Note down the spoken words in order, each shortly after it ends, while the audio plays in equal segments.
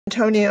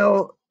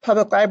Antonio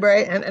Public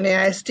Library and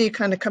NAISD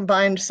kind of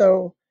combined,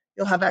 so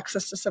you'll have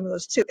access to some of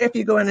those too if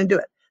you go in and do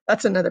it.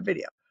 That's another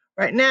video.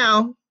 Right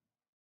now,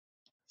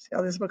 see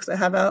all these books I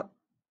have out?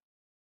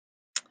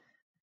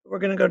 We're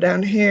going to go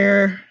down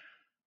here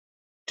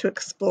to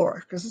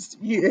explore, because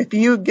if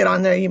you get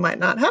on there, you might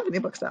not have any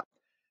books out.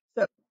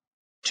 So,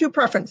 2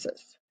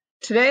 preferences.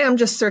 Today, I'm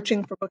just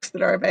searching for books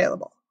that are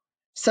available.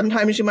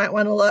 Sometimes you might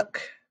want to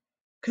look,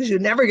 because you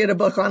never get a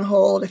book on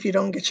hold if you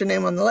don't get your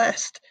name on the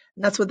list.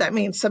 And that's what that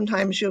means.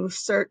 Sometimes you'll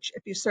search,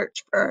 if you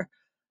search for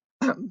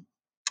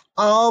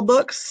all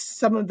books,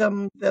 some of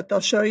them that they'll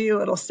show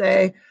you, it'll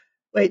say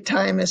wait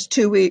time is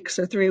 2 weeks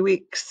or 3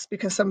 weeks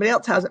because somebody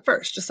else has it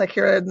first, just like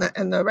here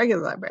in the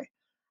regular library.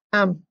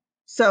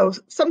 So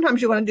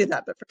sometimes you want to do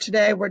that, but for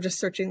today, we're just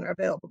searching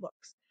available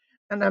books.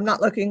 And I'm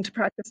not looking to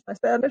practice my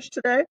Spanish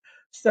today,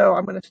 so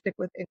I'm going to stick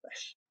with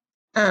English.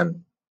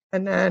 And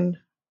then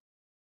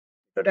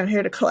go down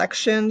here to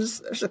collections.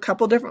 There's a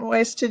couple different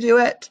ways to do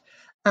it.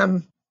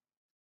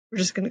 We're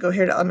just going to go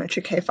here to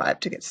elementary K-5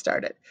 to get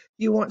started.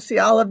 You won't see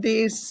all of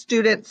these.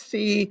 Students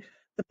see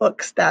the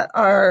books that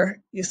are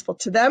useful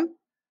to them.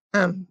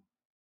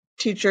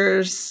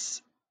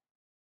 Teachers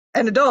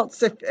and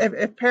adults,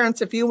 if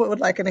parents, if you would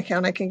like an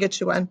account, I can get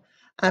you one.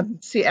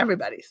 See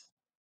everybody's.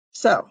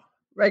 So,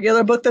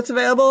 regular book that's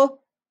available.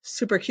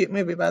 Super cute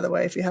movie, by the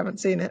way, if you haven't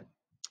seen it.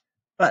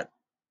 But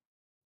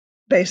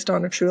based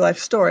on a true life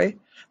story.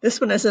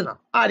 This one is an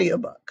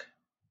audiobook.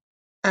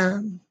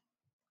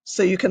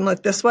 So you can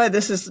look this way.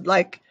 This is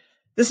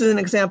an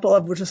example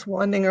of just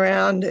wandering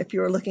around. If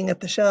you were looking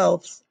at the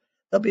shelves,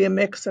 there'll be a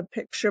mix of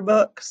picture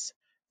books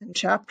and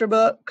chapter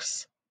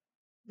books.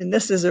 And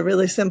this is a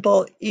really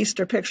simple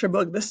Easter picture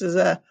book. This is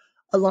a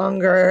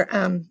longer,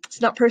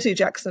 it's not Percy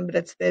Jackson, but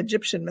it's the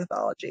Egyptian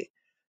mythology.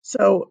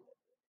 So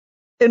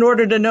in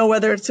order to know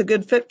whether it's a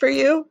good fit for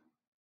you,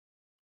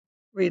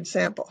 read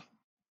sample.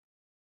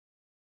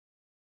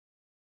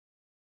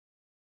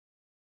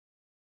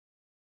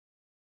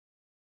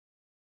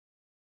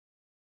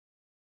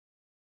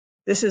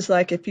 This is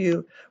like if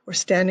you were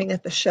standing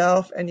at the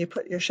shelf and you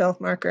put your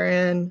shelf marker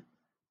in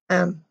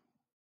and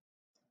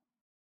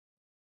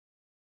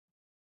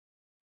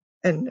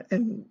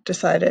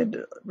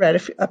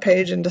read a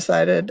page and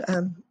decided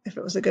if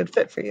it was a good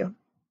fit for you.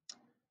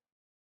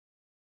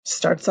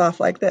 Starts off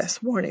like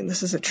this. Warning,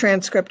 this is a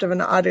transcript of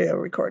an audio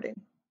recording.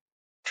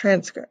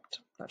 Transcript.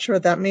 Not sure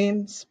what that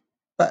means,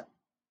 but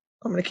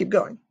I'm going to keep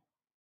going.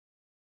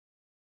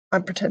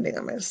 I'm pretending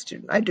I'm a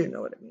student. I do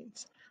know what it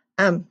means.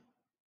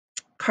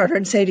 Carter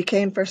and Sadie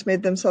Kane first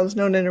made themselves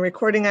known in a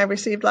recording I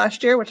received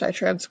last year, which I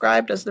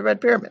transcribed as the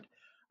Red Pyramid.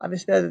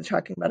 Obviously, they're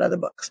talking about other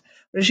books.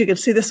 But as you can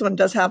see, this one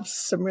does have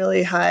some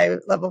really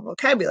high-level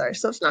vocabulary,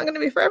 so it's not going to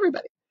be for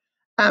everybody.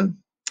 But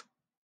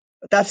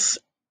that's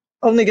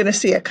only going to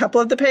see a couple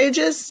of the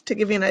pages to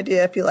give you an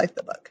idea if you like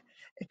the book.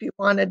 If you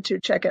wanted to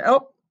check it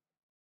out,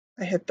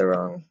 I hit the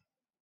wrong.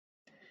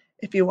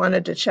 If you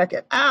wanted to check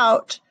it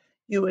out,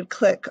 you would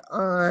click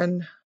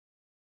on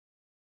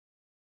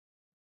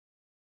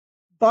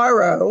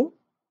borrow,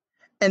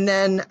 and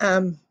then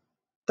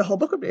the whole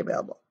book would be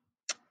available.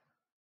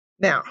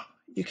 Now,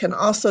 you can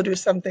also do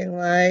something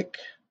like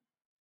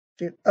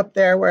up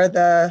there where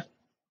the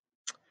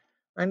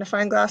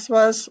magnifying glass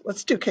was.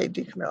 Let's do Kate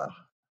DiCamillo.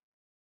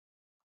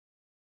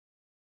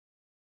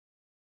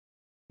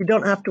 You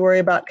don't have to worry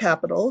about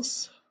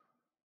capitals.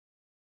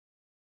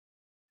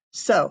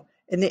 So,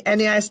 in the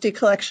NAISD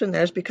collection,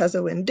 there's Because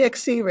of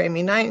Winn-Dixie,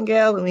 Raymie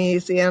Nightingale,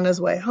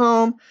 Louisiana's Way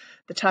Home,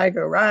 The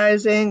Tiger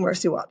Rising,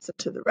 Mercy Watson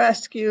to the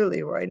Rescue,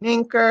 Leroy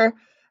Ninker,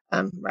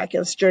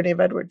 Miraculous Journey of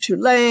Edward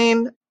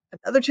Tulane,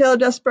 Another Tale of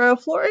Despereaux,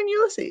 Flora and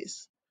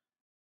Ulysses.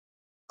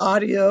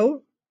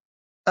 Audio,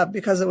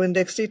 Because of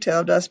Winn-Dixie, Tale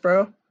of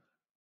Despereaux,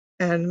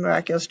 and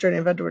Miraculous Journey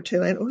of Edward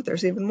Tulane. Oh,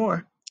 there's even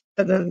more.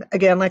 But then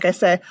again, like I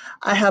say,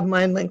 I have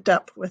mine linked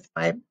up with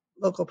my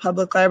local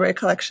public library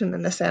collection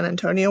and the San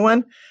Antonio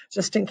one,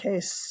 just in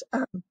case,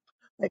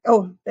 they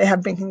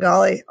have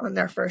Binkengali on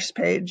their first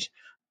page.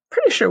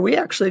 Pretty sure we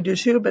actually do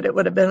too, but it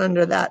would have been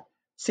under that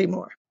See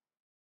More.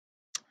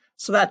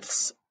 So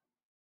that's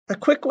a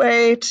quick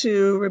way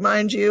to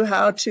remind you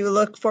how to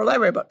look for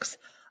library books.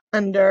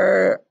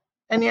 Under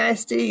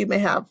NAISD, you may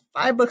have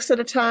 5 books at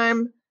a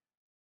time.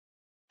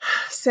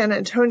 San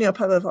Antonio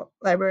Public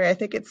Library, I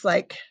think it's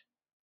like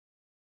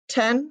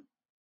 10,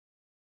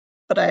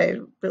 but I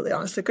really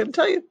honestly couldn't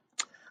tell you.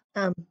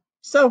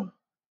 So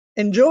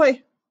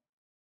enjoy.